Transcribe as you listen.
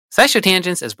SciShow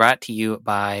Tangents is brought to you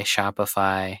by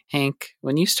Shopify. Hank,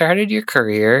 when you started your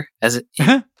career as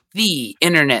the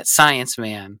internet science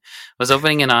man, was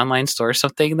opening an online store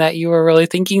something that you were really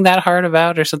thinking that hard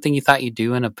about, or something you thought you'd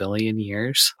do in a billion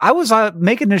years? I was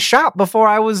making a shop before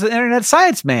I was the internet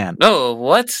science man. Oh,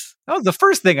 what? That was the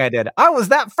first thing I did. I was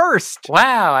that first.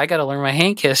 Wow, I got to learn my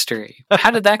Hank history.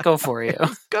 How did that go for you?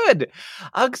 Good.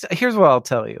 Here's what I'll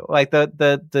tell you. Like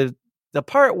the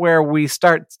part where we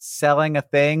start selling a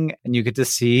thing and you get to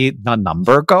see the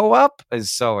number go up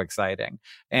is so exciting.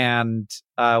 And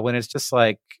when it's just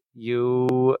like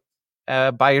you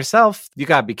by yourself, you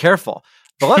got to be careful.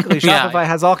 But luckily, Shopify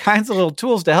has all kinds of little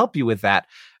tools to help you with that,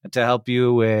 to help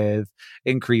you with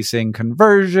increasing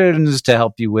conversions, to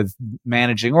help you with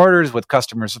managing orders, with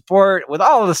customer support, with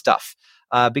all of the stuff.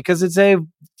 Because it's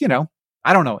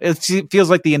I don't know. It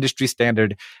feels like the industry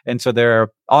standard. And so there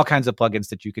are all kinds of plugins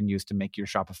that you can use to make your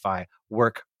Shopify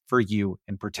work for you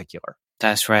in particular.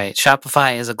 That's right.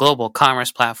 Shopify is a global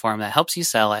commerce platform that helps you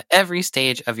sell at every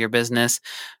stage of your business,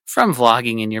 from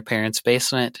vlogging in your parents'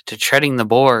 basement to treading the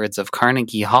boards of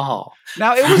Carnegie Hall.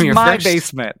 Now, it was my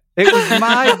basement. It was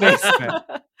my basement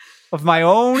of my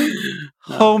own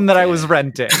home that I was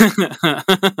renting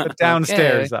the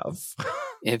downstairs of.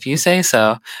 If you say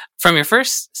so. From your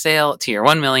first sale to your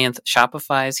 1 millionth,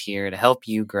 Shopify is here to help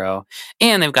you grow.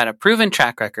 And they've got a proven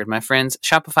track record, my friends.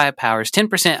 Shopify powers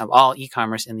 10% of all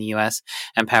e-commerce in the US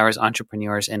and powers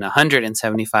entrepreneurs in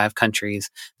 175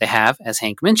 countries. They have, as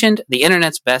Hank mentioned, the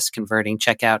internet's best converting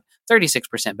checkout,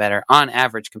 36% better on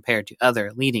average compared to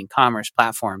other leading commerce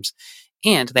platforms.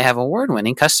 And they have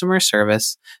award-winning customer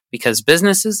service, because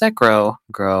businesses that grow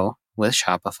with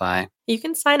Shopify. You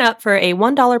can sign up for a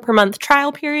 $1 per month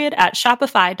trial period at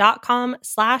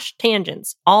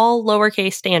shopify.com/tangents, all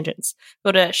lowercase tangents.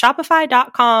 Go to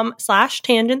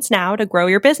shopify.com/tangents now to grow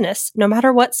your business, no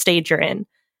matter what stage you're in.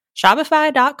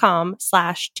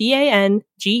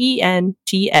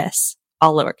 Shopify.com/TANGENTS,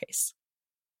 all lowercase.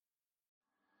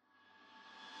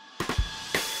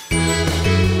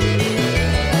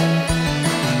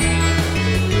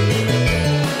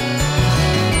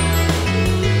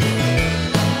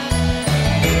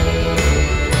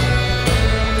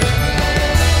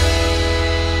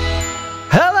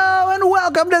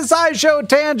 Welcome to SciShow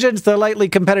Tangents, the lightly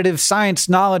competitive science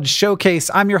knowledge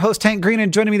showcase. I'm your host, Hank Green,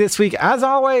 and joining me this week, as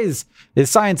always, is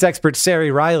science expert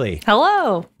Sari Riley.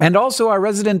 Hello. And also our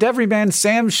resident everyman,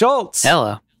 Sam Schultz.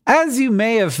 Hello. As you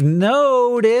may have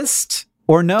noticed,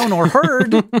 or known, or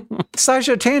heard,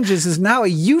 SciShow Tangents is now a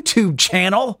YouTube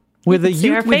channel with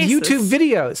YouTube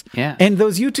videos. Yeah. And in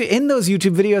those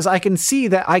YouTube videos, I can see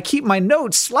that I keep my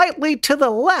notes slightly to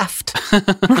the left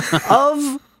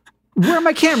of where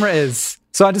my camera is.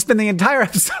 So I just spend the entire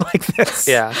episode like this.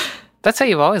 Yeah. That's how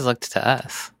you've always looked to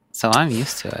us. So I'm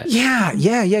used to it. Yeah.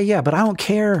 But I don't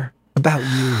care about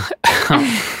you.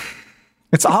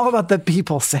 It's all about the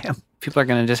people, Sam. People are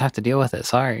going to just have to deal with it.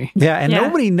 Sorry. Yeah. And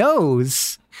nobody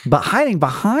knows, but hiding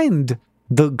behind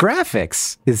the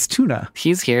graphics is Tuna.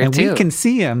 He's here and too. And we can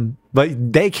see him,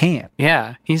 but they can't.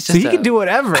 Yeah. He's just so he can do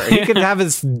whatever. He can have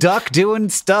his duck doing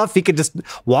stuff. He could just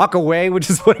walk away, which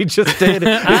is what he just did.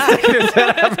 His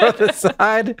head over the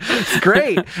side. It's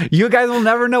great. You guys will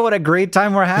never know what a great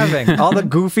time we're having. All the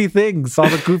goofy things, all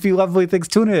the goofy, lovely things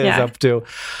Tuna is up to.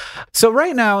 So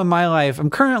right now in my life, I'm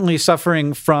currently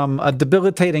suffering from a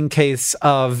debilitating case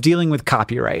of dealing with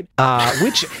copyright,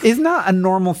 which is not a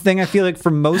normal thing, I feel like,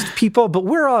 for most people, but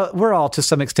we're all to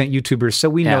some extent YouTubers, so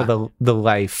we know the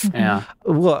life. Yeah.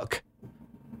 Look,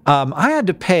 I had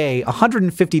to pay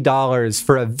 $150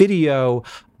 for a video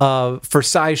for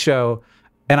SciShow,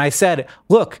 and I said,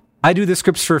 look, I do the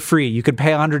scripts for free. You could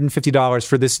pay $150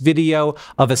 for this video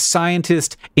of a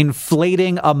scientist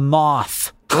inflating a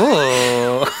moth.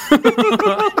 Oh.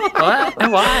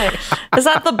 What? Why? Is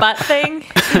that the butt thing?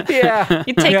 Yeah.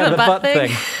 You take the butt thing?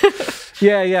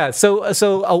 Yeah. So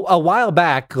a while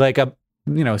back, like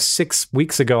 6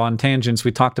 weeks ago on Tangents,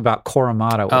 we talked about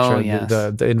Koromata, which are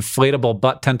the inflatable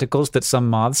butt tentacles that some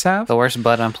moths have. The worst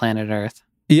butt on planet Earth.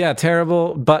 Yeah,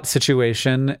 terrible butt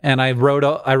situation. And I wrote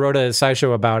a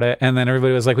SciShow about it, and then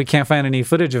everybody was like, we can't find any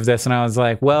footage of this. And I was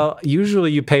like, well,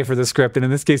 usually you pay for the script, and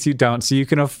in this case you don't. So you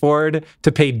can afford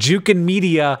to pay Jukin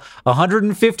Media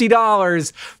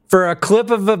 $150 for a clip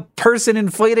of a person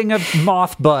inflating a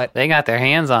moth butt. They got their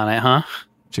hands on it, huh?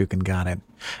 Jukin got it.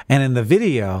 And in the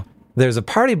video, there's a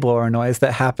party blower noise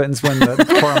that happens when the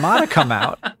Koromata come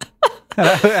out.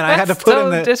 And I had to put in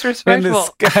the disrespectful.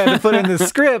 I had to put in the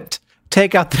script,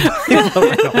 take out the party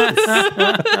blower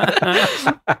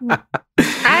noise.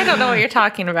 I don't know what you're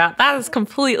talking about. That is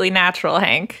completely natural,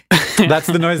 Hank. That's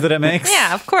the noise that it makes?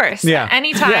 Yeah, of course. Yeah.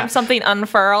 Anytime something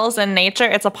unfurls in nature,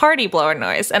 it's a party blower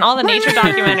noise. And all the nature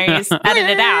documentaries edit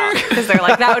it out because they're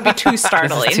like, that would be too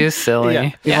startling. This is too silly. Yeah.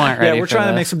 People aren't ready we're for trying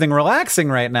to this. make something relaxing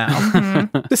right now.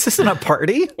 This isn't a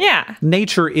party. Yeah.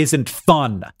 Nature isn't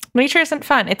fun. Nature isn't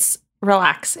fun. It's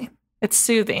relaxing. It's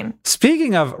soothing.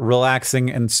 Speaking of relaxing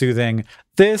and soothing,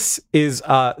 this is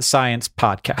a science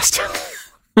podcast.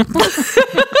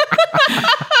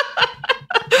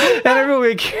 And every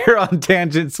week here on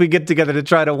Tangents, we get together to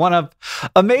try to one-up,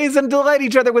 amaze, and delight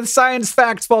each other with science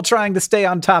facts while trying to stay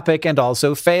on topic and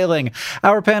also failing.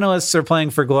 Our panelists are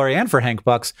playing for glory and for Hank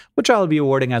Bucks, which I will be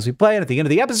awarding as we play. And at the end of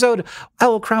the episode, I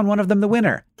will crown one of them the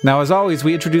winner. Now, as always,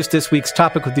 we introduce this week's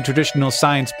topic with the traditional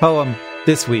science poem,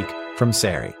 this week from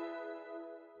Sari.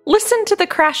 Listen to the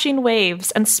crashing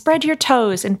waves and spread your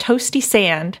toes in toasty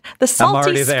sand. The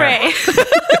already salty there. spray.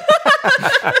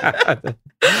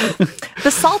 The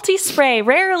salty spray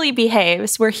rarely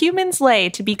behaves where humans lay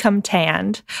to become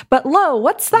tanned. But lo,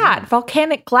 what's that?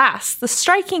 Volcanic glass, the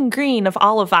striking green of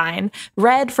olivine,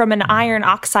 red from an iron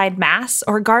oxide mass,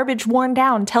 or garbage worn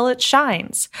down till it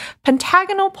shines.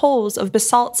 Pentagonal poles of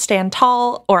basalt stand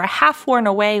tall, or a half-worn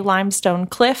away limestone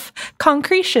cliff,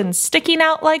 concretions sticking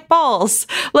out like balls,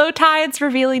 low tides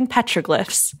revealing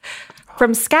petroglyphs.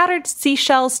 From scattered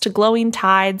seashells to glowing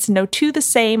tides, no two the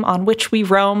same on which we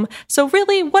roam. So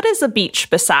really, what is a beach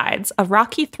besides a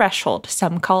rocky threshold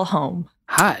some call home?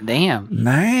 Hot damn.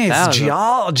 Nice. That was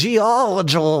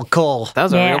Geological. That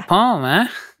was a Yeah. real poem, huh?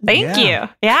 Thank Yeah. you.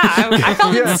 Yeah, I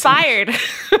felt inspired.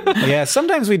 Yeah,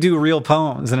 sometimes we do real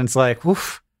poems and it's like,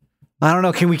 oof, I don't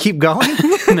know, can we keep going?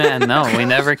 No, we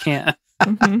never can.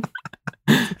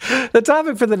 The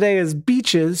topic for the day is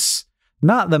beaches,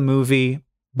 not the movie,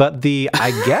 but the,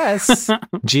 I guess,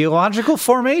 geological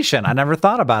formation. I never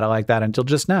thought about it like that until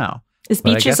just now. Is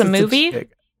But I Beaches guess a it's movie?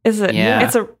 Is it? Yeah.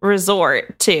 It's a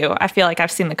resort too. I feel like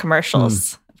I've seen the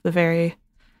commercials. The very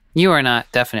You were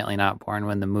definitely not born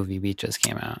when the movie Beaches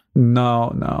came out.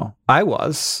 No. I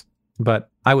was, but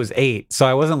I was 8, so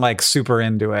I wasn't like super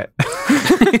into it.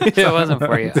 It wasn't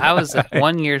for you. I was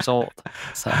 1 year old,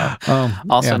 so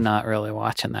also yeah. not really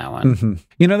watching that one. Mhm.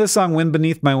 You know the song Wind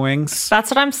Beneath My Wings? that's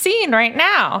what I'm seeing right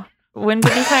now. Wind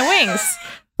beneath my wings.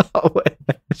 Oh,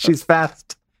 she's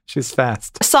fast. She's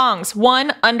fast. Songs.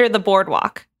 1, Under the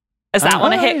Boardwalk. Is that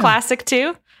one a hit yeah. classic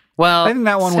too? Well, I think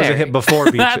that one was a Sari, hit before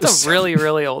Beaches. That's a really,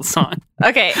 really old song.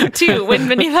 Okay. 2, Wind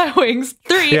Beneath My Wings.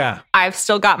 3, Yeah. I've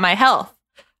Still Got My Health.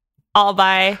 All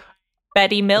by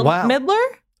Betty Wow. Midler?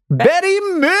 Betty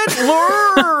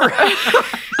Midler!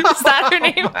 Is that her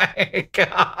name? My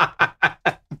God.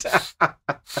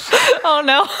 Oh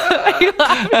no. Are you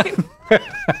laughing?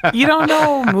 You don't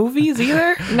know movies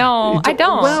either? No, I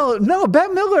don't. Well, no,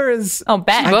 Bette Midler is... oh,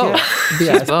 Bet. Both. Yeah, She's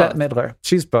it's both. Bette Midler.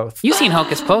 She's both. You've seen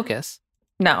Hocus Pocus.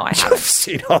 No, I I've haven't.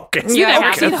 seen Hocus. You You've never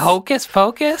haven't. seen Hocus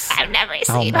Pocus? I've never Oh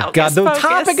seen my Hocus God, the Pocus.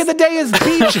 topic of the day is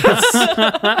beaches.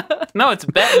 No, it's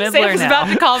Bette Midler Sam was now. about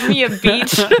to call me a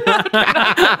beach. Bette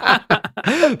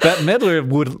Midler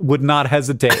would not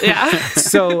hesitate. Yeah.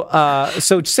 So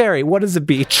Sari, what is a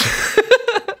beach?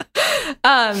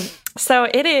 So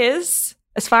it is,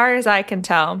 as far as I can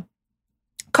tell,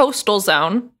 coastal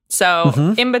zone.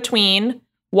 So in between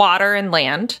water and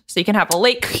land. So you can have a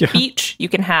lake beach. You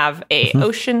can have a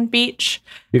ocean beach.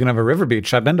 You can have a river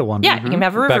beach. I've been to one. Yeah, you can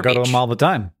have a river I go to beach. them all the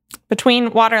time.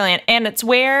 Between water and land. And it's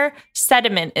where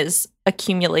sediment is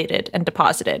accumulated and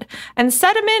deposited. And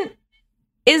sediment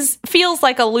feels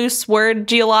like a loose word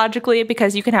geologically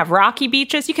because you can have rocky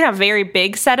beaches. You can have very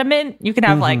big sediment. You can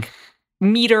have like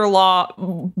meter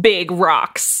long big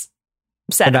rocks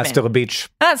sediment. And that's still a beach.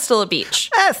 That's still a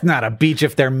beach. That's not a beach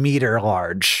if they're meter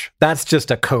large. That's just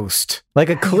a coast. Like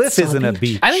a cliff still a isn't a beach.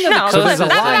 beach. I think No, that's So there's a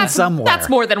that- line that's, somewhere. That's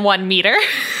more than 1 meter.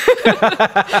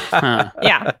 Huh.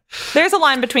 Yeah. There's a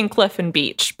line between cliff and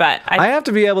beach, but I I have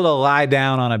to be able to lie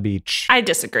down on a beach.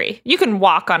 disagree. You can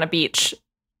walk on a beach,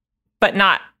 but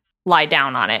not lie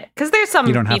down on it. Because there's some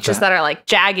You don't have beaches to. that are like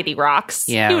jaggedy rocks.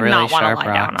 Yeah, you would really not want to sharp lie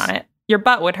down rocks. on it. Your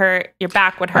butt would hurt. Your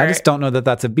back would hurt. I just don't know that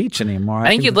that's a beach anymore. I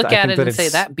think you'd look at it that and say,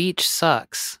 it's- that beach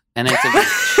sucks. And it's a beach.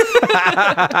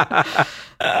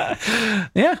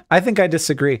 Yeah, I think I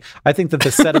disagree. I think that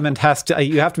the sediment has to,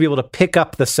 you have to be able to pick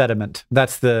up the sediment.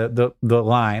 That's the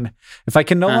line. If I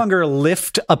can no longer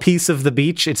lift a piece of the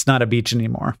beach, it's not a beach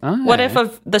anymore. What if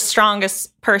the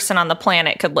strongest person on the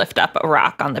planet could lift up a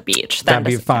rock on the beach. Then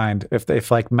That'd be fine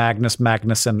if like Magnus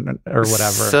Magnuson or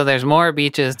whatever. So there's more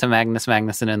beaches to Magnus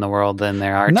Magnuson in the world than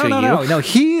there are to you. No.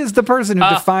 He is the person who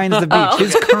defines the beach.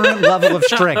 His current level of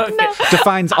strength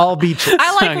defines all beaches.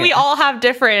 I like we all have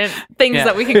different things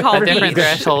that we can call a different beach.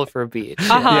 threshold for a beach. We're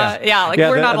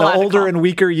not allowed the older to and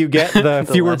weaker you get, the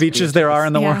fewer less beaches there are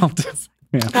in the world.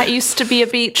 Yeah. That used to be a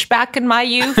beach back in my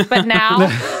youth, but now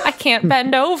I can't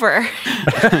bend over.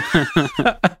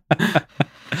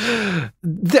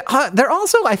 There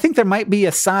also, I think there might be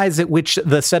a size at which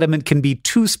the sediment can be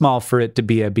too small for it to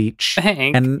be a beach.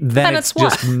 Hank. And then it's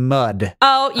just mud.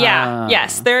 Oh, yeah.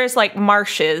 Yes. There's like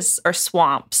marshes or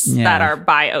swamps that are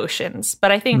by oceans.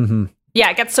 But I think,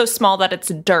 it gets so small that it's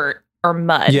dirt or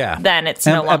mud. Yeah. Then it's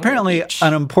no longer apparently a beach.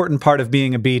 an important part of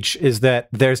being a beach is that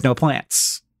there's no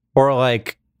plants. Or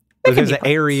like, there's an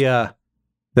area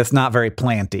that's not very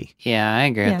planty. Yeah, I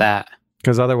agree with that.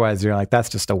 Because otherwise you're like, that's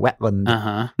just a wetland.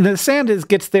 Uh-huh. The sand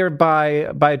gets there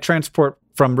by transport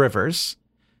from rivers.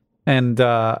 And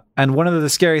one of the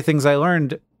scary things I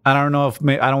learned, I don't know if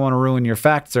I don't want to ruin your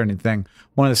facts or anything.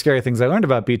 One of the scary things I learned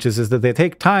about beaches is that they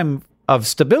take time of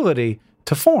stability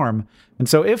to form. And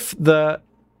so if the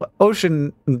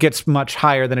ocean gets much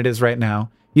higher than it is right now,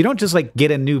 you don't just like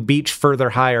get a new beach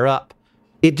further higher up.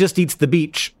 It just eats the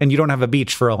beach, and you don't have a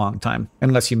beach for a long time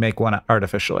unless you make one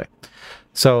artificially.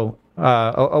 So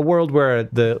a world where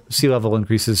the sea level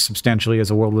increases substantially is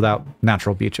a world without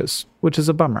natural beaches, which is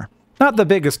a bummer. Not the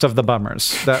biggest of the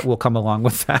bummers that will come along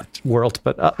with that world,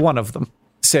 but one of them.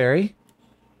 Sari,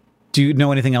 do you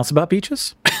know anything else about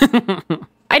beaches?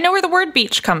 I know where the word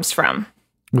beach comes from.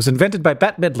 It was invented by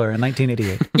Bette Midler in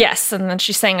 1988. Yes, and then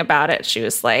she sang about it. She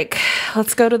was like,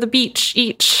 let's go to the beach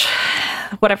each.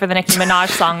 Whatever the Nicki Minaj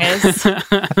song is.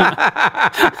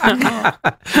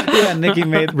 Yeah, Nicki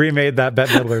remade that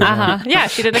Bette Midler song. Yeah,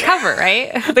 she did a cover,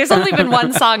 right? There's only been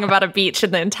one song about a beach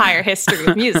in the entire history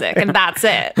of music, and that's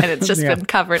it. And it's just been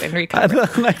covered and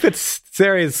recovered. Like that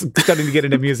Sari is starting to get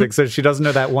into music, so she doesn't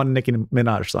know that one Nicki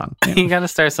Minaj song. Yeah. You got to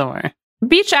start somewhere.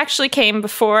 Beach actually came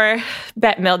before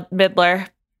Bette Midler,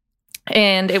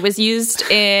 and it was used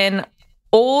in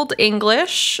Old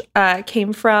English.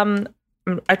 Came from,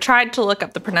 I tried to look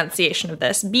up the pronunciation of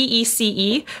this,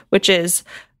 BECE, which is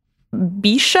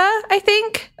Bisha, I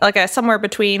think, like somewhere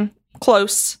between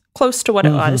close to what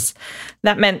it was.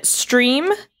 That meant stream,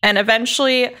 and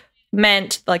eventually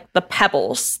meant like the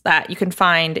pebbles that you can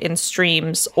find in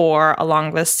streams or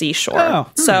along the seashore.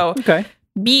 Okay.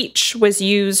 Beach was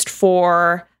used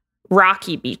for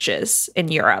rocky beaches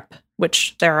in Europe,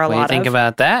 which there are a lot of. What do you think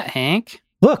about that, Hank?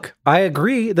 Look, I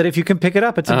agree that if you can pick it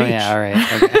up, it's a beach. Yeah, all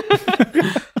right.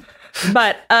 Okay.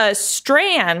 But a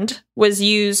strand was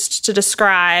used to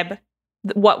describe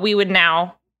what we would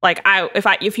now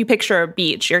if you picture a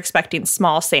beach, you're expecting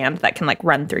small sand that can like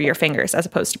run through your fingers as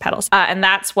opposed to petals, and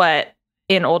that's what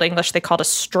in Old English they called a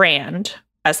strand,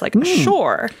 as like a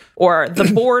shore or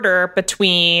the border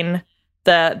between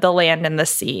the land and the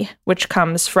sea, which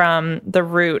comes from the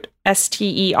root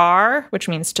ster, which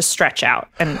means to stretch out,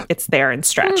 and it's there in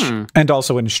stretch. And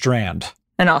also in strand.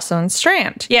 And also in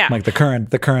strand, yeah. Like the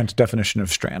current definition of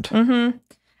strand. Mm-hmm.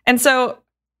 And so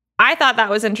I thought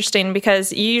that was interesting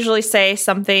because you usually say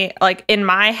something like, in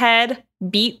my head,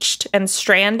 beached and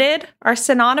stranded are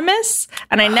synonymous,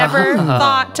 and I never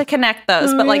thought to connect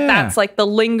those. But that's like the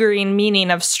lingering meaning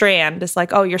of strand is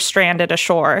like, oh, you're stranded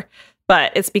ashore.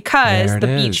 But it's because the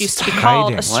beach used to be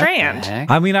called a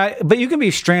strand. I mean, but you can be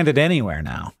stranded anywhere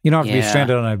now. You don't have to be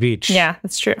stranded on a beach. Yeah,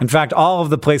 that's true. In fact, all of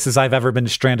the places I've ever been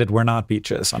stranded were not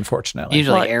beaches, unfortunately.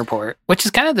 Usually airport, which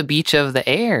is kind of the beach of the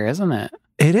air, isn't it?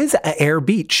 It is an air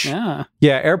beach. Yeah.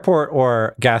 Yeah, airport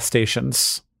or gas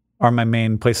stations are my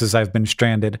main places I've been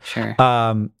stranded. Sure.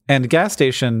 And gas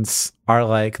stations are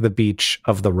like the beach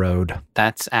of the road.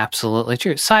 That's absolutely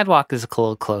true. Sidewalk is a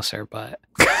little closer, but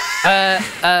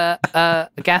a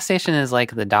gas station is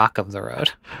like the dock of the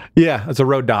road. Yeah, it's a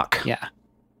road dock. Yeah.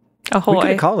 Ahoy. We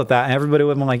could call it that, and everybody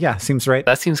would be like, yeah, seems right.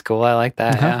 That seems cool. I like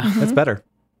that. Yeah. That's better.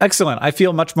 Excellent. I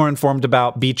feel much more informed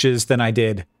about beaches than I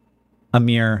did a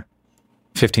mere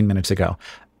 15 minutes ago.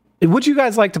 Would you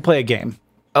guys like to play a game?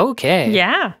 Okay.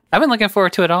 Yeah. I've been looking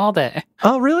forward to it all day.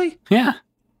 Oh, really? Yeah.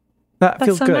 That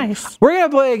feels so good. nice. We're going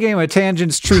to play a game of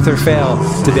Tangents, Truth or Fail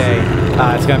today.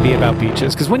 It's going to be about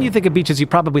beaches. Because when you think of beaches, you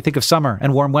probably think of summer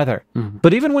and warm weather.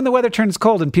 But even when the weather turns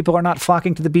cold and people are not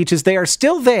flocking to the beaches, they are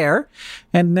still there.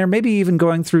 And they're maybe even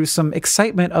going through some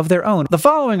excitement of their own. The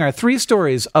following are 3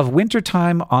 stories of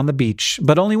wintertime on the beach.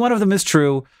 But only one of them is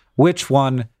true. Which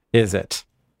one is it?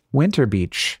 Winter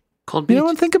Beach. Cold beach. You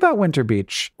don't think about Winter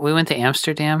Beach. We went to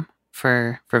Amsterdam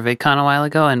for VidCon a while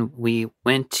ago, and we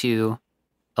went to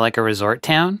like a resort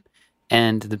town,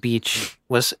 and the beach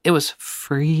was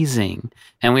freezing,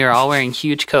 and we were all wearing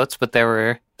huge coats, but there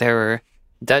were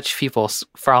Dutch people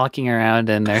frolicking around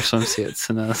in their swimsuits,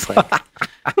 and I was like,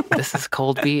 "This is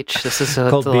cold beach. This is the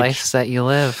life that you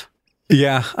live."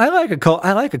 Yeah, I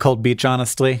like a cold beach.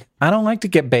 Honestly, I don't like to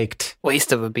get baked.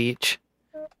 Waste of a beach.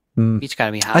 Beach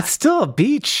gotta be hot. It's still a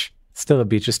beach. Still a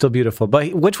beach. It's still beautiful.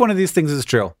 But which one of these things is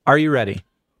true? Are you ready?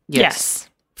 Yes.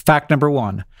 Fact number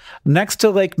 1. Next to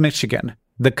Lake Michigan,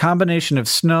 the combination of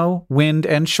snow, wind,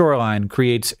 and shoreline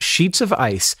creates sheets of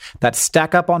ice that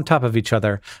stack up on top of each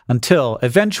other until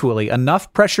eventually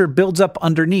enough pressure builds up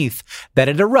underneath that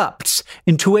it erupts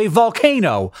into a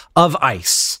volcano of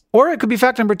ice. Or it could be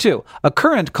fact number 2. A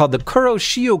current called the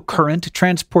Kuroshio Current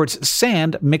transports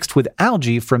sand mixed with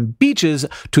algae from beaches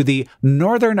to the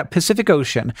northern Pacific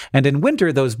Ocean. And in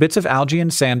winter, those bits of algae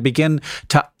and sand begin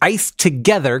to ice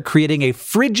together, creating a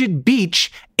frigid beach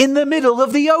in the middle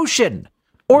of the ocean.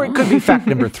 Or it could be fact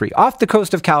number 3. Off the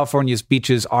coast of California's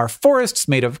beaches are forests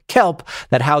made of kelp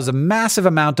that house a massive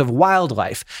amount of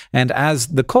wildlife. And as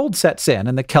the cold sets in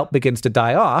and the kelp begins to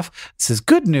die off, this is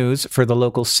good news for the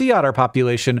local sea otter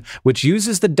population, which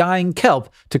uses the dying kelp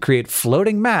to create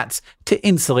floating mats to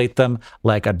insulate them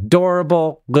like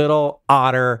adorable little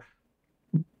otter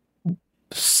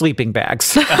sleeping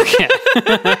bags. Okay.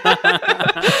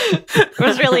 I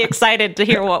was really excited to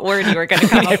hear what word you were going to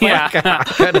come up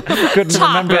with. Couldn't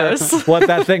remember what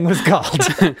that thing was called.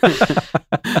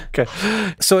 Okay.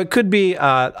 So it could be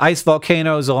ice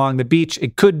volcanoes along the beach.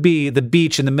 It could be the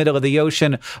beach in the middle of the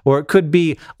ocean, or it could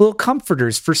be little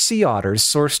comforters for sea otters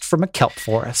sourced from a kelp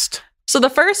forest. So the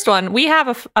first one, we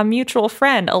have a mutual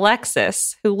friend,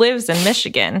 Alexis, who lives in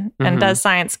Michigan and does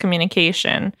science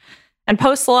communication and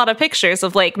posts a lot of pictures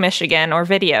of Lake Michigan or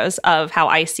videos of how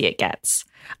icy it gets.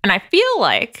 And I feel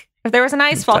like if there was an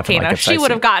ice volcano, she would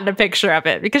have gotten a picture of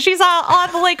it because she's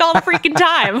on the lake all the freaking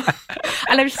time.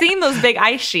 And I've seen those big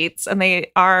ice sheets and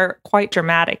they are quite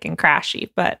dramatic and crashy,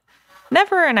 but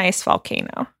never an ice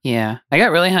volcano. Yeah. I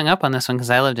got really hung up on this one because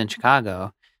I lived in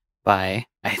Chicago by,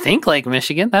 I think, Lake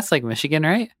Michigan. That's Lake Michigan,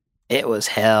 right? It was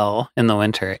hell in the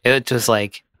winter. It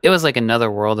was like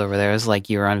another world over there. It was like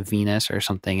you were on Venus or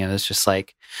something. It was just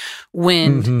like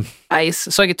wind, ice.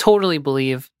 So I could totally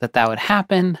believe that would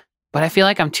happen. But I feel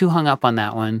like I'm too hung up on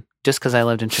that one just because I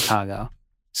lived in Chicago.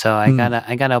 So I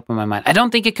gotta open my mind. I don't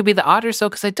think it could be the otters though,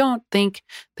 because I don't think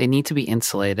they need to be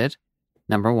insulated.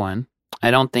 Number 1.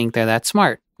 I don't think they're that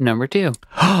smart. Number 2.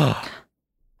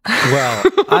 Well,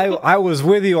 I was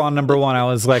with you on number 1. I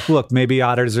was like, look, maybe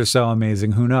otters are so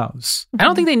amazing. Who knows? I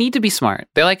don't think they need to be smart.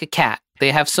 They're like a cat. They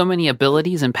have so many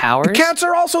abilities and powers. Cats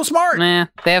are also smart. Nah,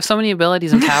 they have so many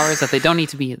abilities and powers that they don't need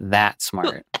to be that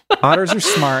smart. Otters are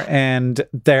smart, and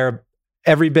they're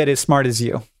every bit as smart as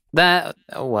you.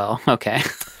 Okay.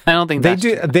 I don't think they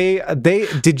do. They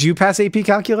did you pass AP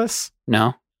Calculus?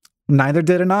 No. Neither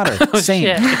did an otter. Oh, Same.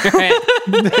 Shit. Right.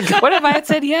 What if I had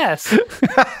said yes?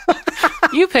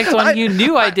 You picked one you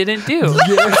knew I didn't do.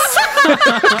 Yes.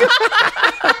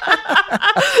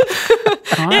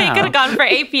 Wow. Yeah, you could have gone for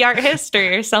AP Art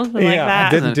History or something like that. I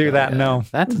didn't do that. No.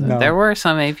 No. There were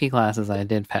some AP classes I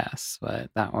did pass, but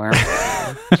that weren't.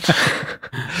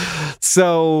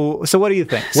 So what do you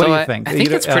think? What do you think? I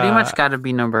think it's pretty much got to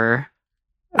be number.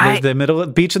 There's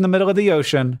the beach in the middle of the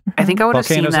ocean. I think I would have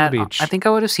seen that. Beach. I think I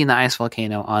would have seen the ice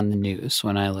volcano on the news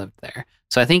when I lived there.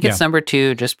 So I think it's number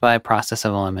 2 just by process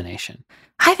of elimination.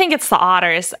 I think it's the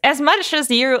otters. As much as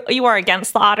you are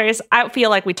against the otters, I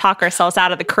feel like we talk ourselves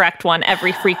out of the correct one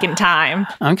every freaking time.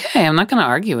 Okay, I'm not going to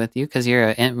argue with you because you're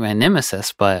a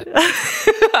nemesis, but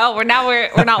we're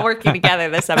not working together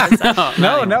this episode.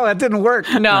 No, that didn't work.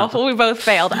 No, we both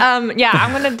failed. I'm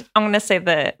gonna say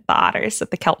the otters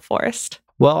at the kelp forest.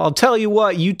 Well, I'll tell you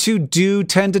what, you two do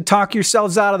tend to talk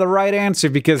yourselves out of the right answer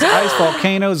because ice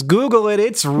volcanoes, Google it,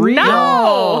 it's real.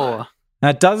 No!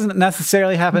 That doesn't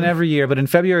necessarily happen every year, but in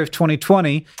February of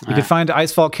 2020, you could find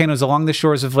ice volcanoes along the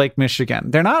shores of Lake Michigan.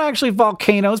 They're not actually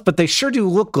volcanoes, but they sure do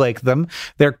look like them.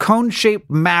 They're cone-shaped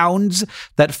mounds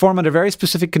that form under very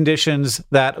specific conditions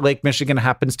that Lake Michigan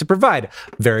happens to provide.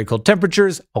 Very cold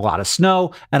temperatures, a lot of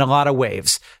snow, and a lot of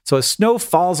waves. So as snow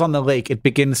falls on the lake, it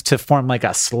begins to form like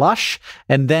a slush,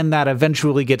 and then that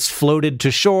eventually gets floated to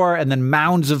shore, and then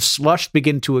mounds of slush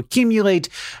begin to accumulate,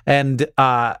 and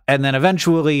then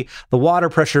eventually the water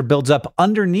pressure builds up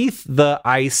underneath the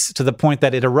ice to the point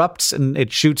that it erupts and it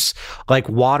shoots like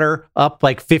water up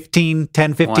like 10,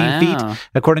 15 feet.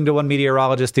 According to one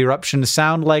meteorologist, the eruptions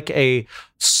sound like a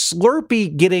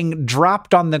Slurpee getting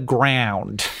dropped on the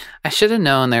ground. I should have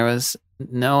known there was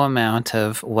no amount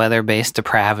of weather-based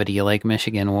depravity Lake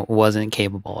Michigan wasn't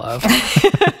capable of.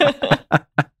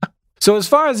 So as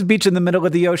far as beach in the middle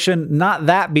of the ocean, not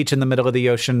that beach in the middle of the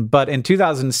ocean, but in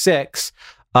 2006,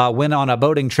 when on a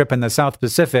boating trip in the South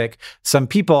Pacific, some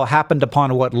people happened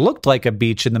upon what looked like a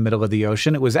beach in the middle of the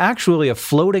ocean. It was actually a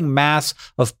floating mass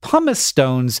of pumice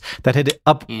stones that had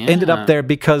ended up there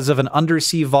because of an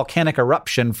undersea volcanic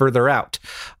eruption further out.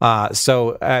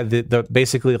 So the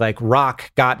basically like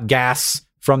rock got gas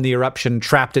from the eruption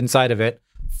trapped inside of it,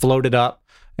 floated up,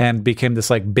 and became this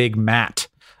like big mat.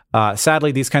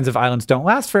 Sadly, these kinds of islands don't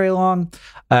last very long.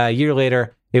 A year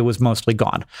later, it was mostly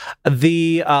gone.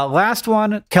 The last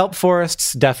one, kelp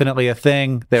forests, definitely a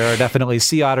thing. There are definitely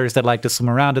sea otters that like to swim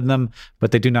around in them,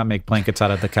 but they do not make blankets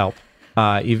out of the kelp,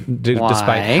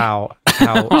 despite how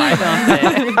Why don't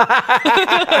they?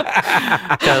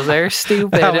 Because they're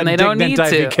stupid and they don't need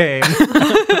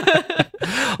to.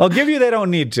 I'll give you they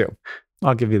don't need to.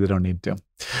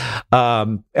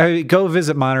 Go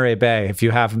visit Monterey Bay if you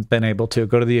haven't been able to.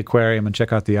 Go to the aquarium and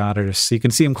check out the otters. So you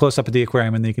can see them close up at the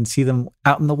aquarium, and then you can see them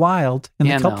out in the wild in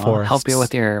the kelp forest. Help you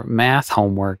with your math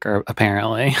homework,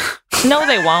 apparently. No,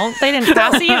 they won't. They didn't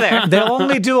pass either. They'll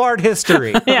only do art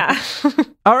history. Yeah.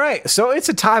 All right, so it's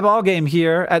a tie ball game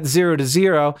here at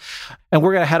 0-0, and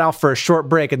we're going to head out for a short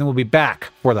break, and then we'll be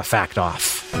back for the Fact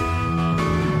Off.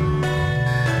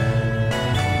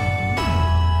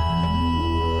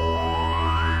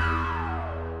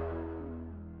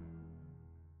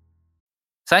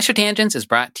 SciShow Tangents is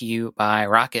brought to you by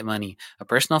Rocket Money, a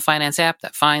personal finance app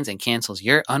that finds and cancels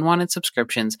your unwanted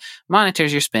subscriptions,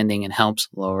 monitors your spending, and helps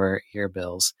lower your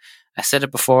bills. I said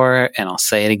it before, and I'll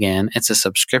say it again. It's a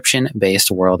subscription-based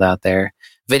world out there.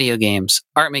 Video games,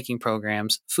 art-making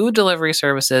programs, food delivery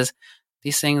services.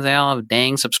 These things, they all have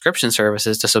dang subscription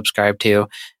services to subscribe to.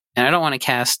 And I don't want to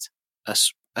cast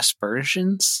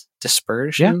aspersions?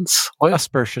 Dispersions? Yeah.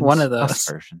 Aspersions. One of those.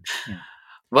 Aspersions. Yeah.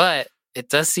 But it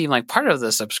does seem like part of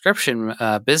the subscription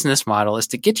business model is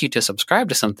to get you to subscribe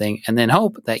to something and then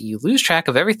hope that you lose track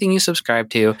of everything you subscribe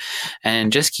to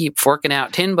and just keep forking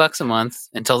out $10 a month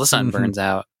until the sun burns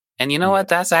out. And you know what?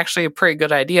 That's actually a pretty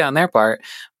good idea on their part,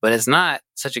 but it's not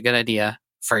such a good idea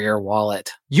for your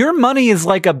wallet. Your money is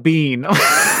like a bean.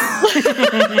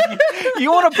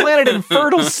 You want to plant it in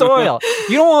fertile soil.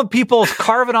 You don't want people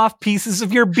carving off pieces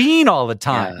of your bean all the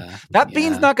time. That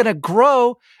bean's not going to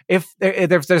grow if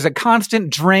there's a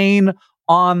constant drain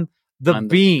on the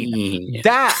bean.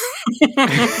 That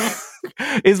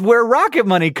is where Rocket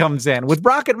Money comes in. With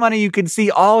Rocket Money, you can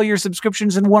see all your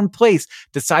subscriptions in one place,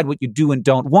 decide what you do and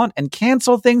don't want, and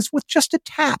cancel things with just a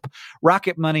tap.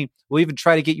 Rocket Money will even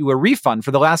try to get you a refund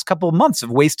for the last couple of months of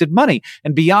wasted money.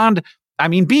 And beans.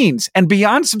 And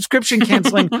beyond subscription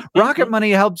canceling, Rocket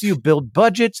Money helps you build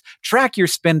budgets, track your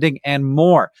spending, and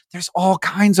more. There's all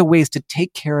kinds of ways to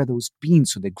take care of those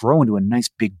beans so they grow into a nice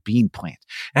big bean plant.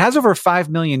 It has over 5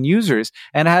 million users,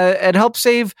 and it helps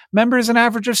save members an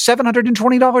average of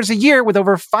 $720 a year with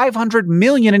over 500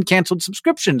 million in canceled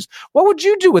subscriptions. What would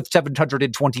you do with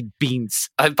 720 beans?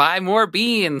 I'd buy more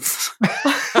beans.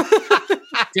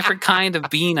 Different kind of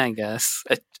bean, I guess.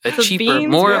 A cheaper,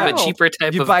 beans, more of a cheaper type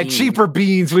of bean. You buy cheaper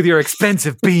beans with your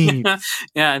expensive beans.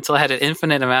 Yeah, until I had an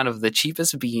infinite amount of the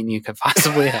cheapest bean you could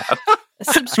possibly have.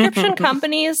 Subscription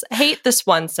companies hate this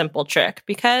one simple trick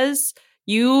because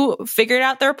you figured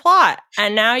out their plot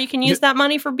and now you can use that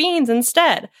money for beans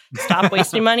instead. Stop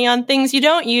wasting money on things you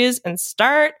don't use and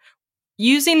start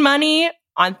using money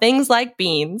on things like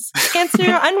beans. Cancel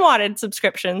your unwanted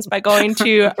subscriptions by going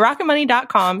to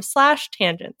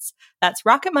rocketmoney.com/tangents. That's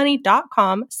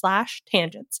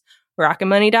rocketmoney.com/tangents.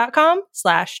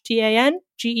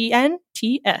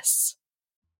 rocketmoney.com/TANGENTS.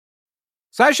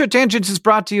 SciShow Tangents is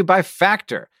brought to you by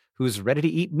Factor, whose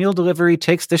ready-to-eat meal delivery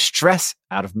takes the stress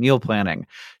out of meal planning.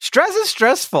 Stress is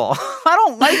stressful. I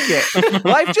don't like it.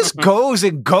 Life just goes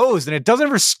and goes, and it doesn't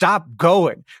ever stop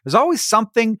going. There's always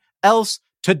something else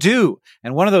to do.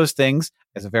 And one of those things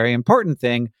is a very important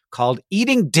thing called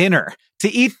eating dinner. To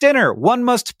eat dinner, one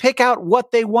must pick out what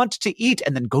they want to eat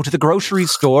and then go to the grocery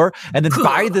store and then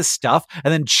buy the stuff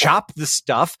and then chop the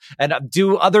stuff and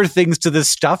do other things to the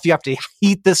stuff. You have to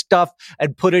heat the stuff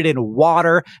and put it in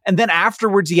water. And then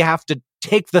afterwards, you have to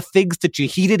take the things that you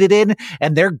heated it in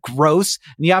and they're gross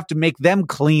and you have to make them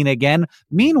clean again.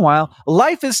 Meanwhile,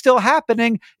 life is still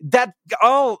happening. That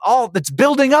all that's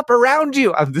building up around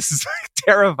you. This is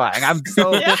terrifying.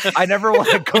 I never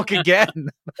want to cook again.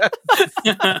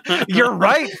 You're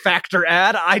right, Factor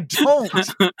ad. I don't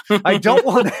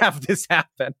want to have this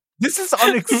happen. This is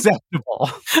unacceptable.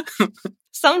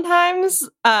 Sometimes,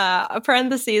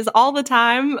 parentheses, all the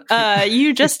time,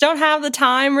 you just don't have the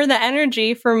time or the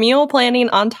energy for meal planning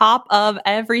on top of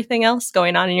everything else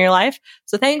going on in your life.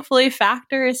 So thankfully,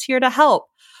 Factor is here to help.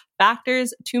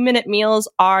 Factor's 2-minute meals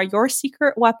are your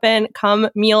secret weapon come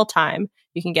mealtime.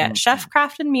 You can get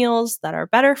chef-crafted meals that are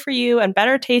better for you and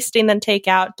better tasting than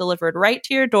takeout, delivered right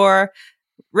to your door,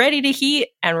 ready to heat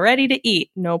and ready to eat.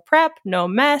 No prep, no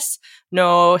mess,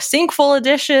 no sink full of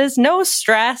dishes, no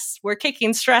stress. We're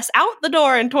kicking stress out the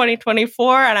door in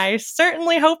 2024, and I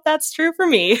certainly hope that's true for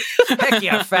me. Heck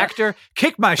yeah, Factor.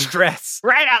 Kick my stress.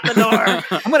 Right out the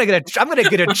door. I'm gonna get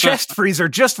a chest freezer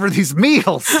just for these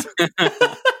meals.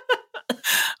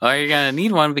 Well, you're going to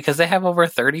need one because they have over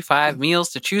 35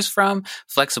 meals to choose from,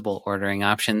 flexible ordering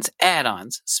options,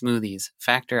 add-ons, smoothies.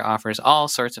 Factor offers all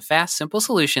sorts of fast, simple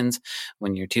solutions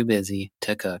when you're too busy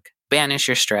to cook. Banish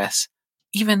your stress,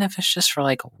 even if it's just for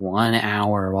like 1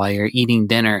 hour while you're eating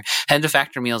dinner. Head to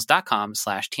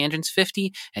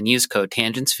factormeals.com/tangents50 and use code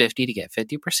tangents50 to get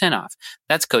 50% off.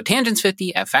 That's code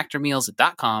tangents50 at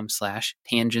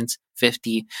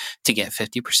factormeals.com/tangents50 to get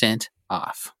 50%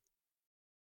 off.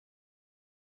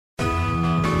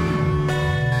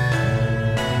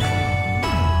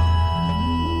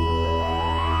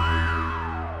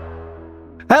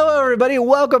 Hello, everybody.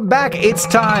 Welcome back. It's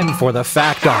time for the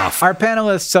Fact Off. Our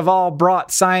panelists have all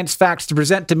brought science facts to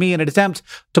present to me in an attempt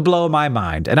to blow my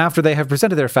mind. And after they have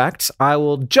presented their facts, I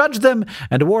will judge them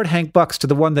and award Hank Bucks to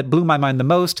the one that blew my mind the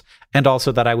most, and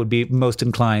also that I would be most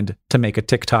inclined to make a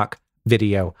TikTok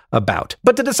video about.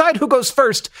 But to decide who goes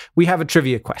first, we have a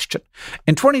trivia question.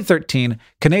 In 2013,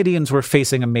 Canadians were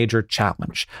facing a major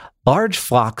challenge. Large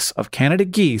flocks of Canada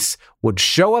geese would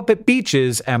show up at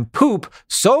beaches and poop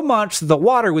so much that the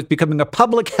water was becoming a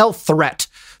public health threat.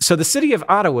 So the city of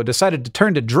Ottawa decided to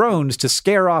turn to drones to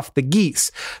scare off the geese.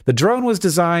 The drone was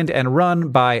designed and run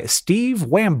by Steve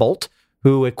Wambolt,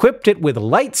 who equipped it with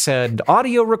lights and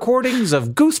audio recordings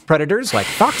of goose predators like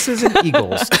foxes and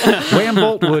eagles.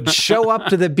 Wambolt would show up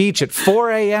to the beach at 4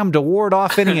 a.m. to ward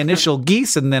off any initial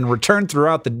geese and then return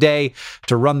throughout the day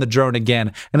to run the drone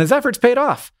again. And his efforts paid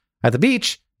off. At the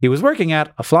beach he was working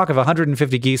at, a flock of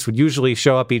 150 geese would usually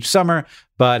show up each summer,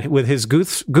 but with his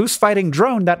goose fighting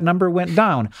drone, that number went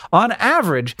down. On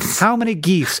average, how many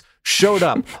geese showed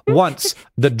up once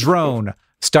the drone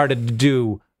started to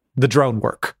do the drone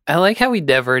work? I like how we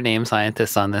never name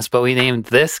scientists on this, but we named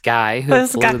this guy who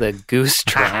flew the goose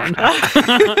drone.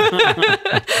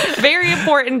 Very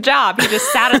important job. He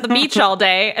just sat at the beach all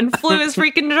day and flew his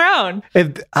freaking drone.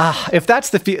 If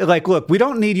that's the look, we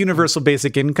don't need universal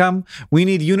basic income. We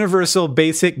need universal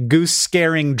basic goose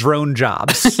scaring drone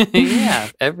jobs. Yeah,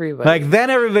 everybody. Then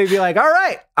everybody be like, all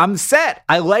right, I'm set.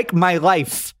 I like my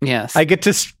life. Yes. I get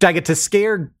to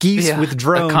scare geese with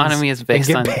drones. Economy is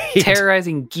based on paid.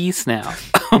 terrorizing geese now.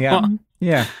 Yeah.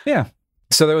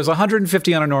 So there was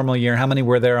 150 on a normal year. How many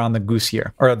were there on the goose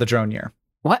year or the drone year?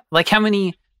 What? Like how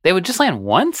many? They would just land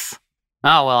once?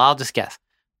 Oh, well, I'll just guess.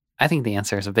 I think the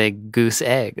answer is a big goose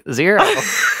egg. 0. Okay.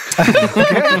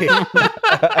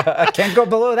 I can't go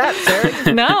below that,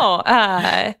 Sarah. No.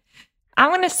 I'm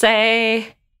going to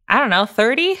say, I don't know,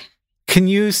 30? Can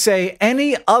you say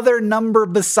any other number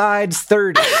besides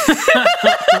 30?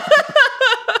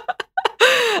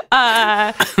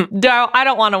 No, I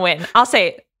don't want to win. I'll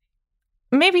say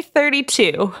maybe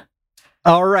 32.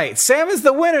 All right. Sam is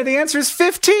the winner. The answer is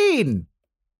 15.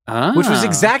 Which was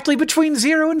exactly between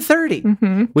 0 and 30,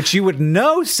 which you would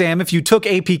know, Sam, if you took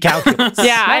AP Calculus.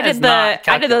 Yeah, I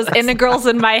did those integrals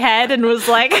in my head and was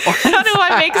like, how do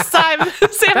I make Sam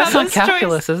That's have not this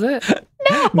calculus, choice? is it?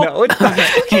 No, it's not.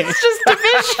 It's just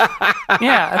division.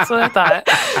 Yeah, that's what I thought.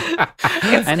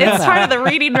 It's part of the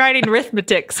reading, writing,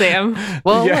 arithmetic, Sam.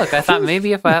 Well, Yeah. look, I thought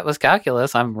maybe if that was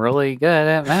calculus, I'm really good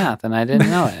at math, and I didn't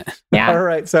know it. Yeah. All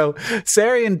right. So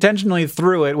Sarah intentionally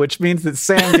threw it, which means that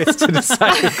Sam gets to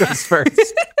decide who goes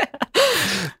first.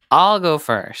 I'll go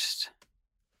first.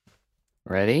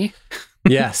 Ready?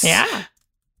 Yes. Yeah.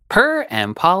 Per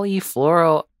and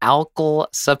polyfluoroalkyl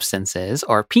substances,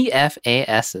 or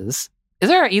PFASs. Is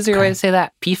there an easier way to say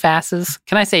that? PFASs?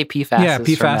 Can I say PFASs? Yeah, from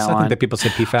PFAS. now I on? think that people say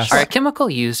PFAS. Are a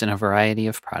chemical used in a variety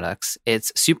of products.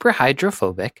 It's super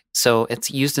hydrophobic, so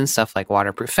it's used in stuff like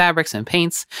waterproof fabrics and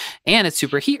paints, and it's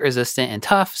super heat resistant and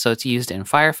tough, so it's used in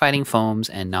firefighting foams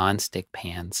and non-stick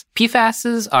pans.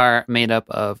 PFASs are made up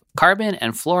of carbon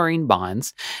and fluorine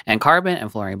bonds, and carbon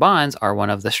and fluorine bonds are one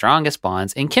of the strongest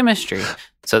bonds in chemistry.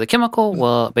 So the chemical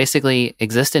will basically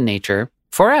exist in nature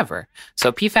forever.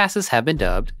 So PFASs have been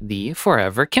dubbed the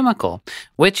forever chemical,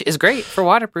 which is great for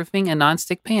waterproofing and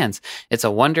nonstick pans. It's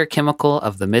a wonder chemical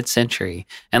of the mid-century.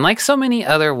 And like so many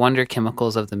other wonder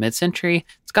chemicals of the mid-century,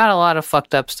 it's got a lot of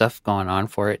fucked up stuff going on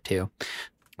for it too.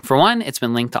 For one, it's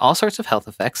been linked to all sorts of health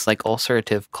effects like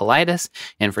ulcerative colitis,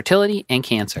 infertility, and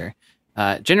cancer.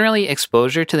 Generally,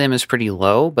 exposure to them is pretty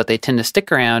low, but they tend to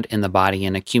stick around in the body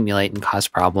and accumulate and cause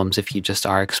problems if you just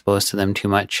are exposed to them too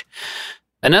much.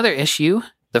 Another issue,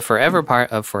 the forever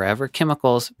part of forever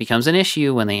chemicals becomes an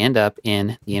issue when they end up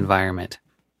in the environment.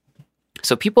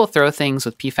 So people throw things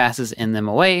with PFASs in them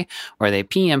away, or they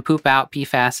pee and poop out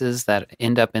PFASs that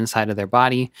end up inside of their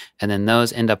body, and then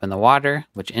those end up in the water,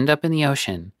 which end up in the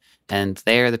ocean. And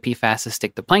there the PFASs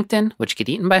stick to plankton, which get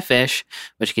eaten by fish,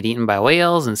 which get eaten by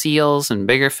whales and seals and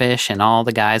bigger fish and all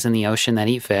the guys in the ocean that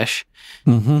eat fish.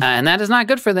 And that is not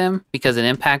good for them because it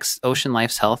impacts ocean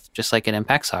life's health just like it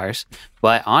impacts ours.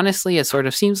 But honestly, it sort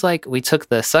of seems like we took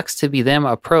the sucks to be them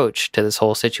approach to this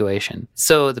whole situation.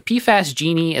 So the PFAS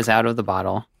genie is out of the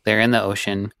bottle. They're in the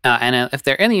ocean. And if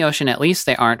they're in the ocean, at least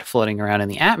they aren't floating around in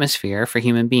the atmosphere for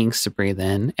human beings to breathe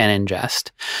in and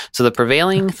ingest. So the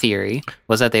prevailing theory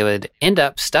was that they would end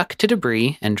up stuck to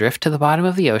debris and drift to the bottom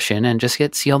of the ocean and just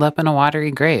get sealed up in a watery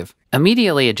grave.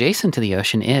 Immediately adjacent to the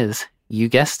ocean is, you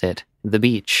guessed it, the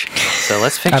beach. So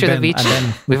let's picture the beach.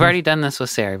 We've already done this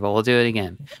with Sarah, but we'll do it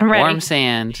again. Warm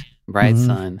sand, bright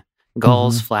sun,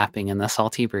 gulls flapping in the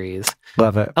salty breeze.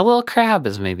 Love it. A little crab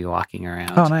is maybe walking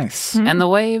around. Oh, nice. And the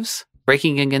waves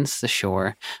breaking against the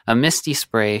shore, a misty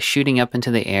spray shooting up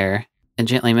into the air and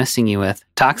gently misting you with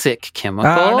toxic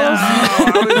chemicals. Oh, no.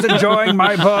 I was enjoying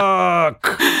my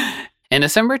book. In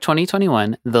December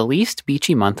 2021, the least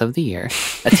beachy month of the year,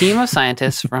 a team of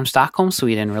scientists from Stockholm,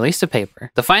 Sweden released a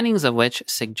paper, the findings of which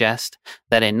suggest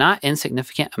that a not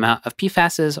insignificant amount of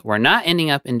PFASs were not ending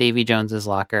up in Davy Jones's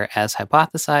locker as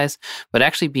hypothesized, but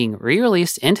actually being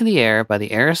re-released into the air by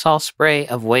the aerosol spray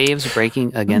of waves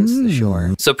breaking against the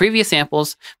shore. So previous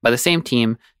samples by the same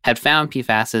team had found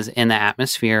PFASs in the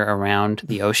atmosphere around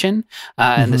the ocean.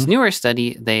 In this newer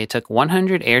study, they took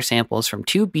 100 air samples from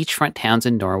 2 beachfront towns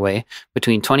in Norway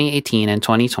between 2018 and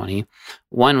 2020.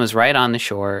 One was right on the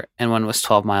shore, and one was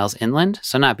 12 miles inland,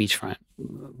 so not beachfront,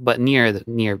 but near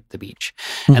the beach.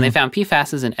 And they found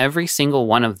PFASs in every single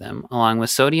one of them, along with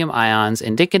sodium ions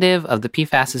indicative of the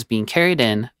PFASs being carried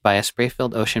in by a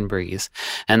spray-filled ocean breeze.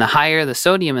 And the higher the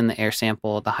sodium in the air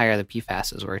sample, the higher the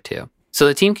PFASs were too. So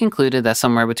the team concluded that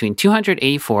somewhere between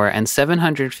 284 and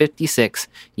 756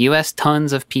 U.S.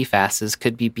 tons of PFASs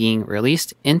could be being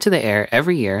released into the air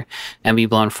every year and be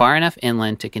blown far enough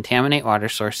inland to contaminate water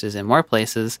sources in more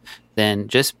places than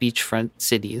just beachfront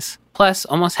cities. Plus,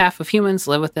 almost half of humans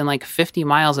live within like 50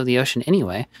 miles of the ocean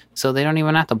anyway, so they don't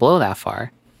even have to blow that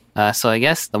far. So I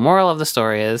guess the moral of the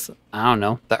story is, I don't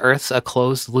know, the Earth's a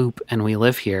closed loop and we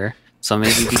live here. So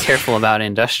maybe be careful about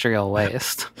industrial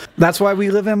waste. That's why we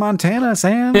live in Montana,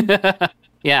 Sam.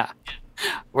 Yeah.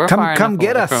 We're come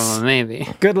get us. From them, maybe.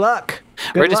 Good luck.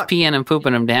 We're just peeing and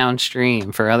pooping them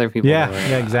downstream for other people. Yeah,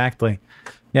 exactly.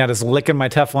 Yeah, just licking my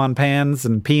Teflon pans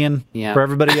and peeing for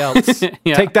everybody else.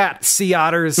 Yeah. Take that, sea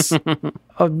otters.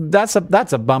 Oh, that's a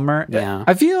bummer. Yeah.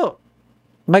 I feel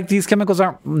like these chemicals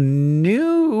aren't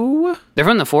new. They're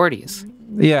from the 40s.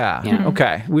 Yeah.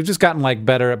 Okay. We've just gotten like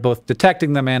better at both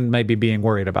detecting them and maybe being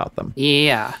worried about them.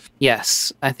 Yeah.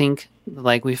 Yes. I think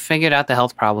like we figured out the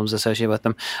health problems associated with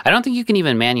them. I don't think you can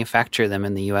even manufacture them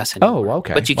in the U.S. anymore. Oh,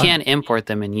 okay. But you can import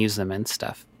them and use them and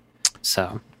stuff.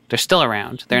 So they're still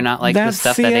around. They're not like the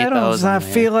stuff that ate those. I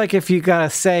feel like if you gotta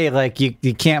say like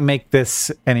you can't make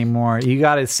this anymore, you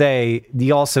gotta say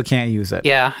you also can't use it.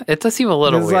 Yeah, it does seem a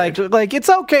little weird. Like it's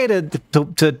okay to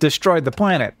destroy the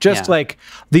planet. Just like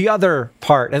the other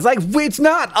part. It's like it's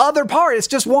not other part. It's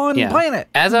just one planet.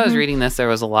 As I was reading this, there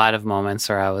was a lot of moments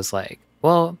where I was like,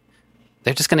 well,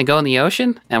 they're just going to go in the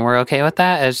ocean and we're okay with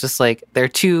that. It's just like they're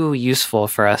too useful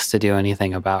for us to do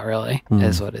anything about, really,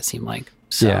 is what it seemed like.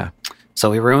 So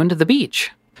we ruined the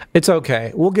beach. It's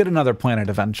okay. We'll get another planet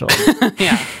eventually.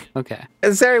 Yeah. Okay.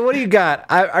 Sarah, what do you got?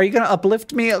 Are you going to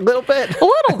uplift me a little bit? A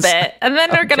little bit. And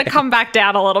then they're going to come back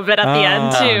down a little bit at the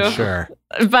end, too. Sure.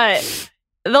 But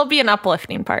there'll be an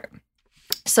uplifting part.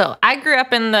 So I grew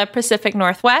up in the Pacific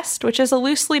Northwest, which is a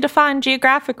loosely defined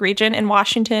geographic region in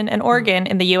Washington and Oregon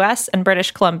in the U.S. and British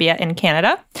Columbia in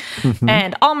Canada.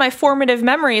 And all my formative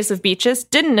memories of beaches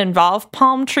didn't involve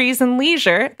palm trees and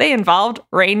leisure. They involved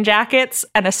rain jackets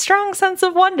and a strong sense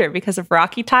of wonder because of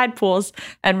rocky tide pools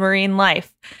and marine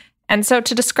life. And so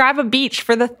to describe a beach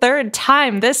for the third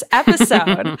time this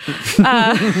episode,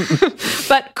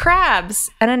 but crabs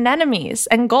and anemones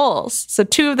and gulls, so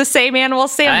two of the same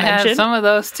animals Sam mentioned. I had some of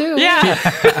those too.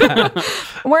 Yeah.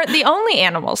 Weren't the only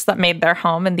animals that made their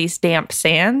home in these damp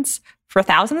sands. For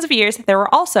thousands of years, there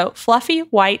were also fluffy,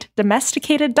 white,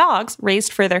 domesticated dogs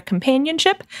raised for their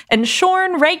companionship and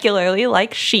shorn regularly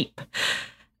like sheep.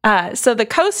 So the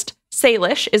coast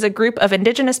Salish is a group of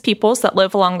indigenous peoples that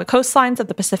live along the coastlines of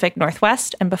the Pacific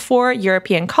Northwest, and before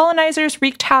European colonizers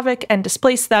wreaked havoc and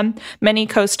displaced them, many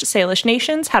coast Salish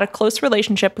nations had a close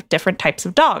relationship with different types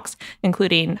of dogs,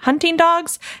 including hunting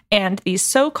dogs and these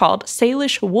so-called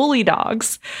Salish woolly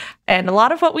dogs. And a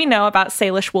lot of what we know about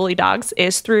Salish woolly dogs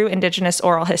is through indigenous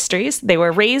oral histories. They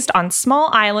were raised on small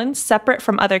islands separate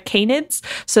from other canids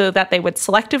so that they would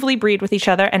selectively breed with each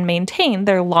other and maintain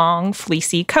their long,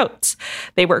 fleecy coats.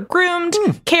 They were groomed,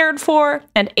 cared for,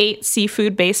 and ate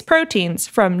seafood-based proteins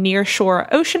from near-shore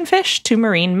ocean fish to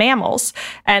marine mammals.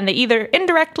 And they either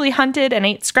indirectly hunted and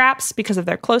ate scraps because of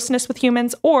their closeness with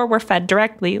humans or were fed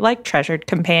directly like treasured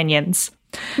companions.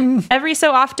 Every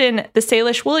so often, the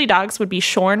Salish woolly dogs would be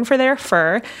shorn for their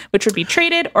fur, which would be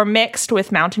traded or mixed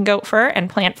with mountain goat fur and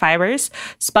plant fibers,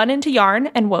 spun into yarn,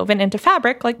 and woven into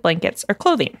fabric like blankets or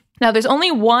clothing. Now, there's only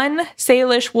one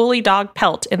Salish woolly dog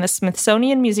pelt in the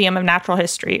Smithsonian Museum of Natural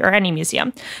History, or any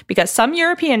museum, because some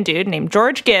European dude named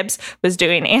George Gibbs was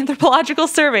doing anthropological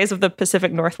surveys of the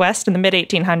Pacific Northwest in the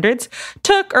mid-1800s,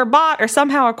 took or bought or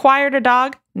somehow acquired a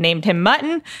dog, named him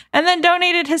Mutton, and then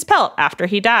donated his pelt after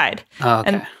he died. Oh,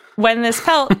 okay. And when this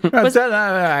pelt was...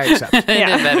 I accept. They did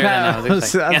better than I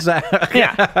was expecting.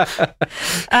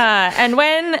 And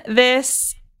when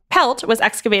this pelt was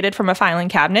excavated from a filing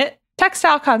cabinet,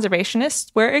 textile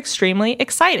conservationists were extremely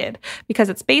excited because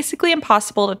it's basically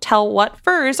impossible to tell what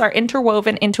furs are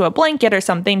interwoven into a blanket or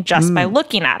something just by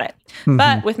looking at it.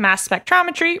 But with mass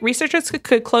spectrometry, researchers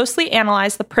could closely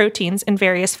analyze the proteins in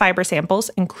various fiber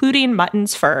samples, including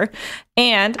mutton's fur,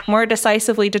 and more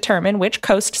decisively determine which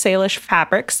coast Salish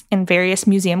fabrics in various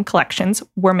museum collections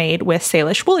were made with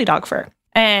Salish woolly dog fur.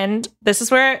 And this is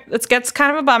where it gets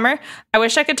kind of a bummer. I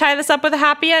wish I could tie this up with a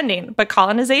happy ending, but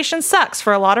colonization sucks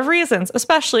for a lot of reasons,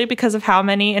 especially because of how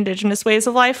many indigenous ways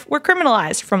of life were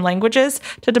criminalized, from languages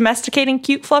to domesticating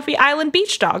cute, fluffy island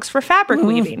beach dogs for fabric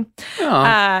weaving.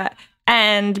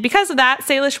 And because of that,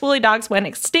 Salish woolly dogs went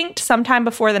extinct sometime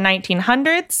before the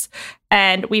 1900s.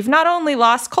 And we've not only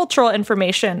lost cultural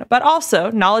information, but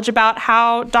also knowledge about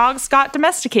how dogs got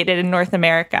domesticated in North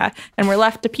America. And we're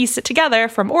left to piece it together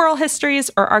from oral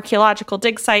histories or archaeological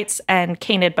dig sites and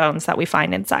canid bones that we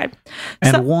find inside.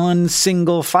 And one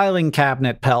single filing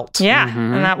cabinet pelt. Yeah,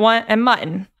 and that one, and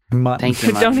Mutton. Mutton. Thank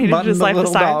you, Mutton. Donated Mutton, his the life to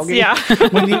little science. doggy.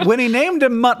 Yeah. when he named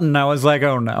him Mutton, I was like,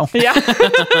 oh no. Yeah.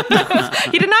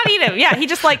 He did not eat him. Yeah, he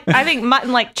just I think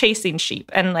Mutton chasing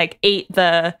sheep and ate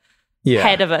the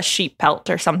head of a sheep pelt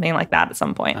or something like that at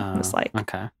some point. It was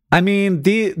Okay. I mean,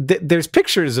 there's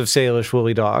pictures of Salish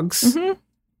woolly dogs,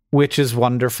 which is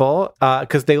wonderful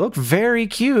because they look very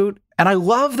cute, and I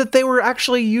love that they were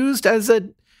actually used as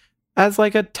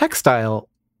a textile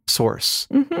source.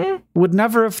 Would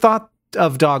never have thought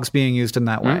of dogs being used in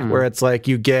that way, where it's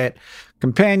you get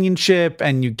companionship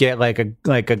and you get like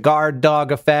a guard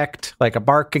dog effect, like a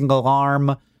barking alarm,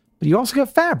 but you also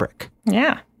get fabric.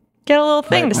 Yeah. Get a little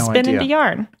thing to spin into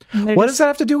yarn. What does that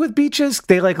have to do with beaches?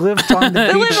 They lived on the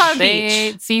beach. They live on the They beach.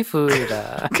 ate seafood.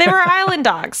 They were island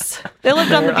dogs. They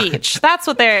lived on the beach. That's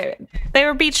what they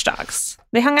were, beach dogs.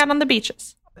 They hung out on the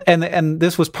beaches. And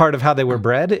this was part of how they were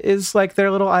bred, is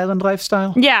their little island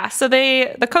lifestyle? Yeah, so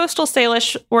the coastal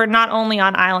Salish were not only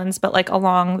on islands, but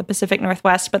along the Pacific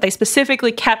Northwest, but they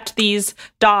specifically kept these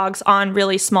dogs on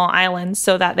really small islands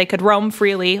so that they could roam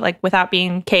freely, without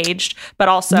being caged, but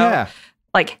also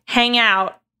hang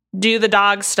out, do the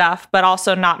dog stuff, but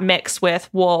also not mix with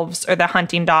wolves or the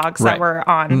hunting dogs that were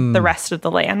on the rest of the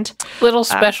land. Little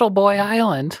special boy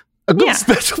island. A good Yeah.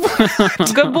 special.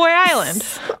 Good boy island.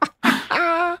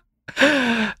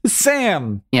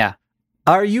 Sam. Yeah.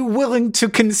 Are you willing to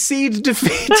concede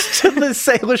defeat to the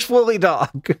Salish woolly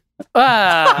dog?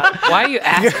 Why are you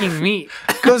asking me?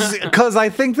 Because I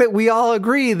think that we all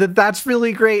agree that that's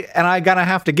really great, and I'm gonna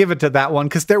have to give it to that one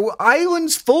because there were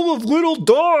islands full of little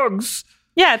dogs.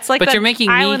 Yeah, it's But you're making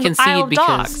me concede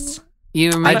because dogs.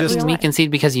 you're making me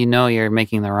concede because you're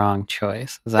making the wrong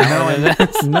choice. Is that what it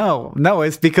is? No,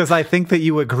 it's because I think that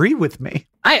you agree with me.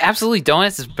 I absolutely don't.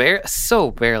 It's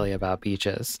so barely about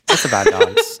beaches. It's about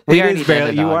dogs. It is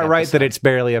barely. You are right that it's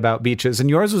barely about beaches, and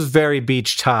yours was very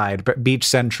beach-tied, beach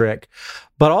centric.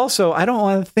 But also, I don't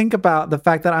want to think about the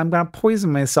fact that I'm going to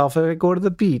poison myself if I go to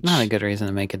the beach. Not a good reason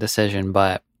to make a decision,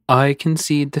 but I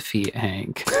concede defeat,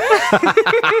 Hank.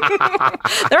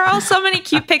 There are so many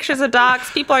cute pictures of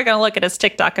dogs. People are going to look at his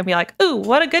TikTok and be like, ooh,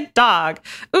 what a good dog.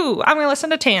 Ooh, I'm going to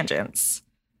listen to Tangents.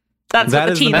 That's what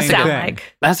the teens sound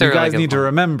like. That's you guys need to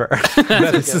remember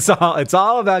that it's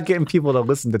all about getting people to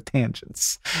listen to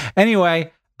Tangents. Anyway,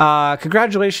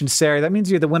 congratulations, Sarah. That means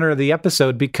you're the winner of the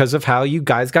episode because of how you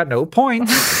guys got no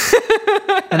points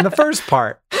in the first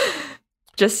part.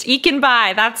 Just eking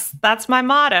by. That's my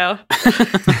motto.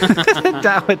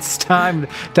 Now it's time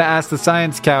to ask the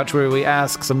Science Couch, where we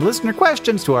ask some listener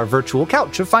questions to our virtual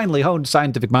couch of finely honed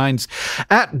scientific minds.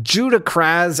 At Judah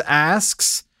Kraz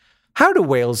asks, how do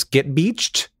whales get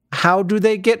beached? How do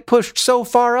they get pushed so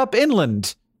far up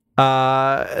inland?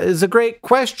 Is a great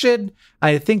question.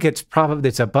 I think it's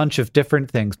a bunch of different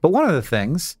things, but one of the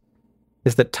things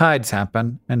is that tides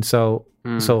happen, and so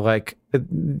you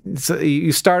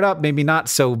start up maybe not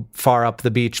so far up the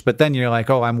beach, but then you're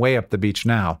like, oh, I'm way up the beach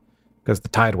now because the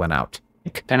tide went out.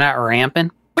 They're not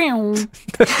ramping. They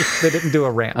didn't do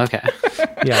a ramp. Okay.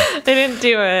 Yeah. They didn't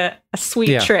do a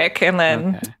sweet trick and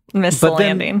then miss the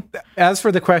landing. As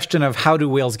for the question of how do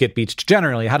whales get beached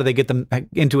generally, how do they get them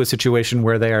into a situation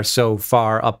where they are so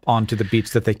far up onto the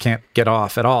beach that they can't get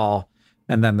off at all,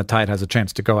 and then the tide has a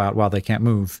chance to go out while they can't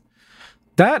move?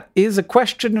 That is a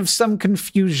question of some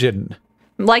confusion.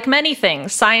 Like many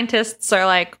things, scientists are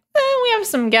like, we have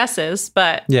some guesses,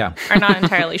 but are not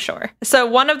entirely sure. So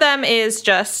one of them is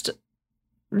just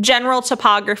general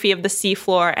topography of the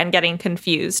seafloor and getting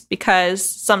confused, because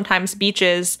sometimes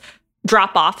beaches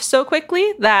drop off so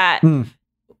quickly that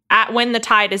when the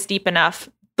tide is deep enough,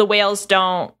 the whales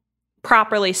don't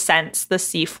properly sense the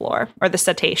seafloor, or the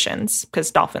cetaceans,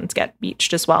 because dolphins get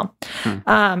beached as well.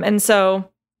 And so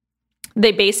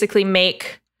they basically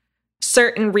make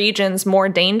certain regions more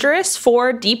dangerous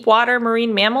for deep water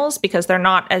marine mammals because they're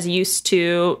not as used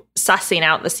to sussing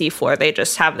out the seafloor. They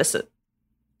just have this,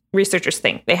 researchers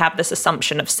think, they have this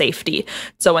assumption of safety.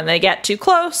 So when they get too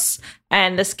close,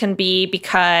 and this can be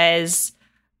because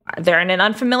they're in an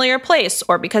unfamiliar place,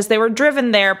 or because they were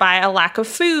driven there by a lack of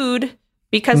food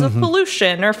because of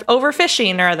pollution or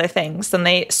overfishing or other things, then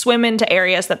they swim into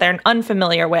areas that they're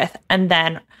unfamiliar with, and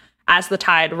then as the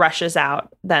tide rushes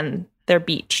out, then they're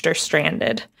beached or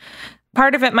stranded.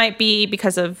 Part of it might be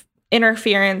because of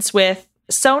interference with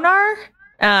sonar,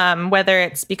 whether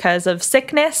it's because of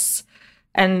sickness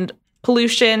and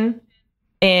pollution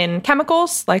in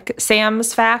chemicals, like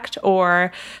Sam's fact,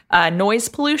 or noise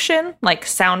pollution, like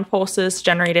sound pulses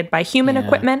generated by human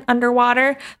equipment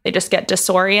underwater. They just get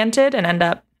disoriented and end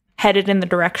up headed in the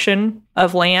direction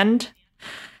of land.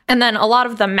 And then a lot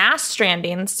of the mass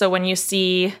strandings, so when you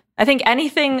see, I think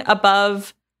anything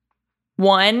above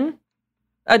one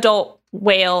adult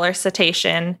whale or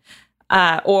cetacean,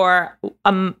 or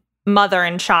a mother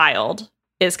and child,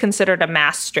 is considered a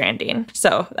mass stranding.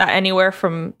 So anywhere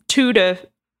from 2 to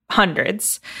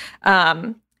hundreds,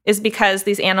 is because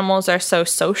these animals are so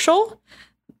social,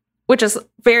 which is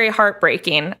very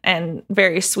heartbreaking and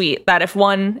very sweet, that if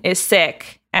one is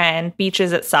sick and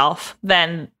beaches itself,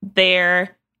 then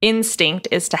their instinct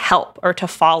is to help or to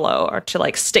follow or to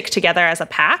like stick together as a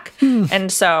pack.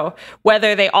 And so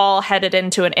whether they all headed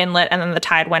into an inlet and then the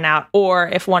tide went out, or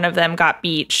if one of them got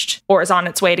beached or is on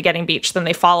its way to getting beached, then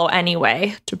they follow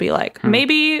anyway to be like,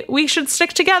 maybe we should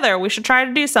stick together. We should try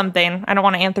to do something. I don't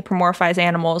want to anthropomorphize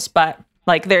animals, but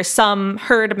like there's some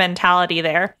herd mentality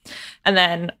there. And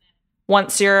then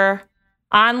once you're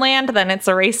on land, then it's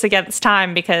a race against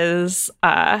time, because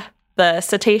the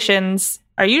cetaceans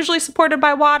are usually supported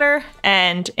by water,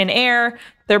 and in air,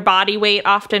 their body weight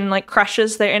often like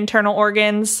crushes their internal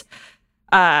organs.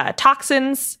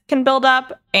 Toxins can build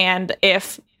up, and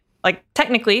if like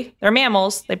technically they're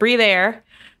mammals, they breathe air.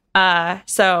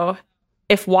 So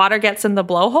if water gets in the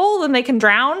blowhole, then they can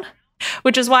drown,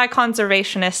 which is why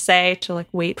conservationists say to like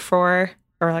wait for,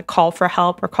 or like call for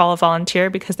help or call a volunteer,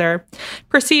 because there are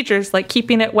procedures like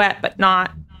keeping it wet but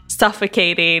not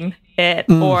suffocating it,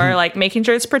 or like making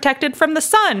sure it's protected from the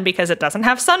sun because it doesn't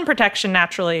have sun protection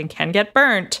naturally and can get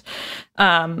burnt,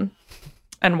 and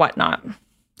whatnot.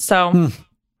 So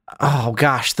oh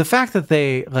gosh, the fact that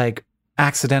they like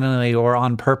accidentally or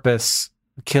on purpose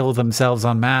kill themselves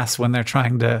en masse when they're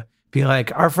trying to be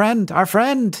like our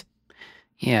friend.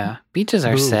 Yeah, beaches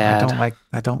are sad.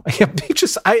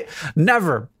 Beaches.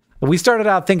 We started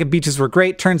out thinking beaches were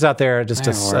great. Turns out they're just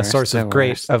a source of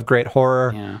great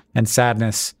horror and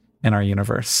sadness in our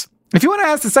universe. If you want to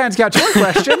ask the Science Couch your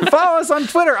question, follow us on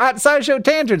Twitter at SciShow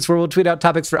Tangents, where we'll tweet out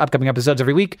topics for upcoming episodes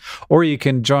every week. Or you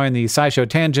can join the SciShow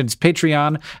Tangents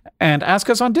Patreon and ask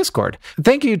us on Discord.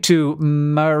 Thank you to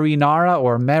Marianara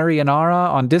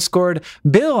on Discord,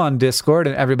 Bill on Discord,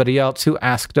 and everybody else who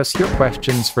asked us your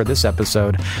questions for this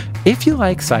episode. If you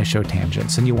like SciShow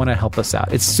Tangents and you want to help us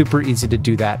out, it's super easy to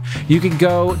do that. You can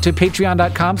go to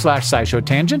patreon.com/SciShow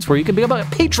Tangents, where you can become a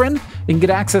patron and get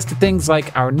access to things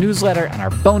like our newsletter and our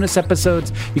bonus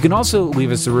episodes. You can also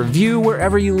leave us a review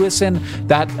wherever you listen.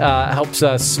 That helps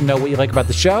us know what you like about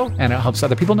the show, and it helps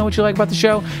other people know what you like about the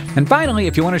show. And finally,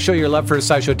 if you want to show your love for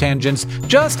SciShow Tangents,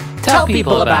 just tell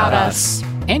people about us.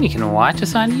 And you can watch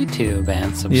us on YouTube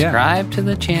and subscribe to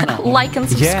the channel. Like and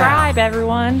subscribe,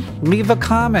 everyone. Leave a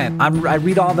comment. I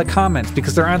read all the comments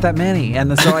because there aren't that many,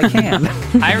 and so I can.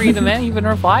 I read them and even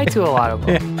reply to a lot of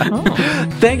them.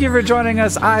 Thank you for joining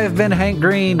us. I've been Hank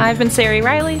Green. I've been Sari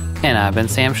Riley. And I've been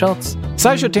Sam Schultz.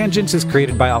 SciShow Tangents is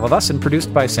created by all of us and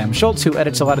produced by Sam Schultz, who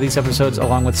edits a lot of these episodes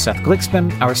along with Seth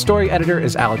Glicksman. Our story editor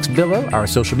is Alex Billow. Our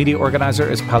social media organizer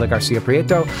is Paula Garcia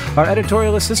Prieto. Our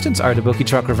editorial assistants are Deboki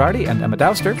Chakravarti and Emma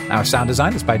Douster. Our sound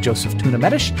design is by Joseph Tuna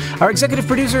Medish. Our executive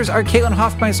producers are Caitlin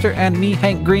Hoffmeister and me,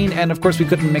 Hank Green. And of course, we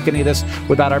couldn't make any of this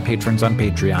without our patrons on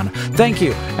Patreon. Thank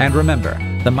you. And remember,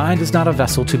 the mind is not a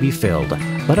vessel to be filled,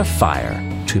 but a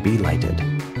fire to be lighted.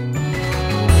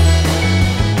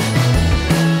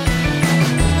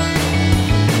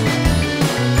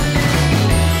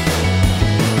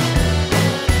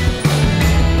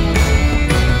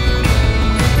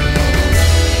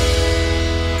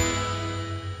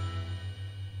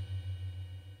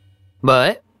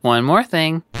 But one more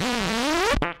thing.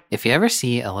 If you ever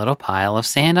see a little pile of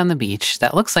sand on the beach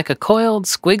that looks like a coiled,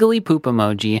 squiggly poop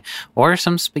emoji or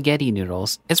some spaghetti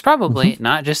noodles, it's probably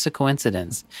not just a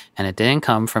coincidence, and it didn't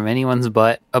come from anyone's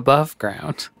butt above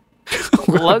ground.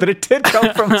 But it did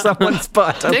come from someone's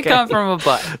butt. It did come from a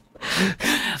butt.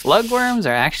 Lugworms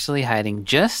are actually hiding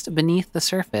just beneath the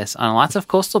surface on lots of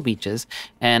coastal beaches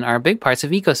and are big parts of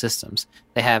ecosystems.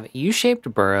 They have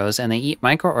U-shaped burrows and they eat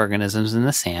microorganisms in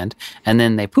the sand, and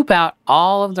then they poop out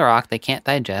all of the rock they can't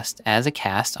digest as a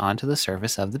cast onto the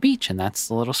surface of the beach, and that's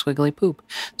the little squiggly poop.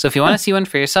 So if you want to see one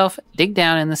for yourself, dig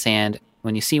down in the sand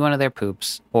when you see one of their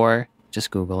poops, or just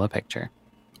Google a picture.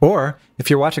 Or if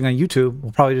you're watching on YouTube,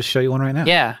 we'll probably just show you one right now.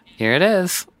 Yeah, here it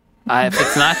is. If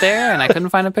it's not there and I couldn't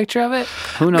find a picture of it,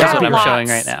 who knows what I'm showing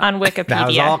right now. On Wikipedia. That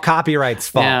was all copyright's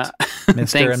fault. Yeah.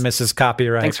 Mr. and Mrs.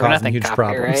 Copyright Thanks for causing nothing, huge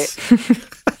copyright. problems.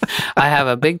 I have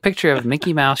a big picture of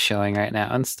Mickey Mouse showing right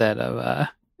now instead of,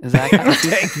 is that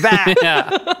Take that,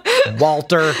 yeah.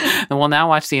 Walter. And we'll now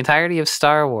watch the entirety of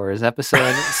Star Wars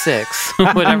Episode 6,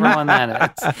 whatever one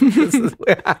that is.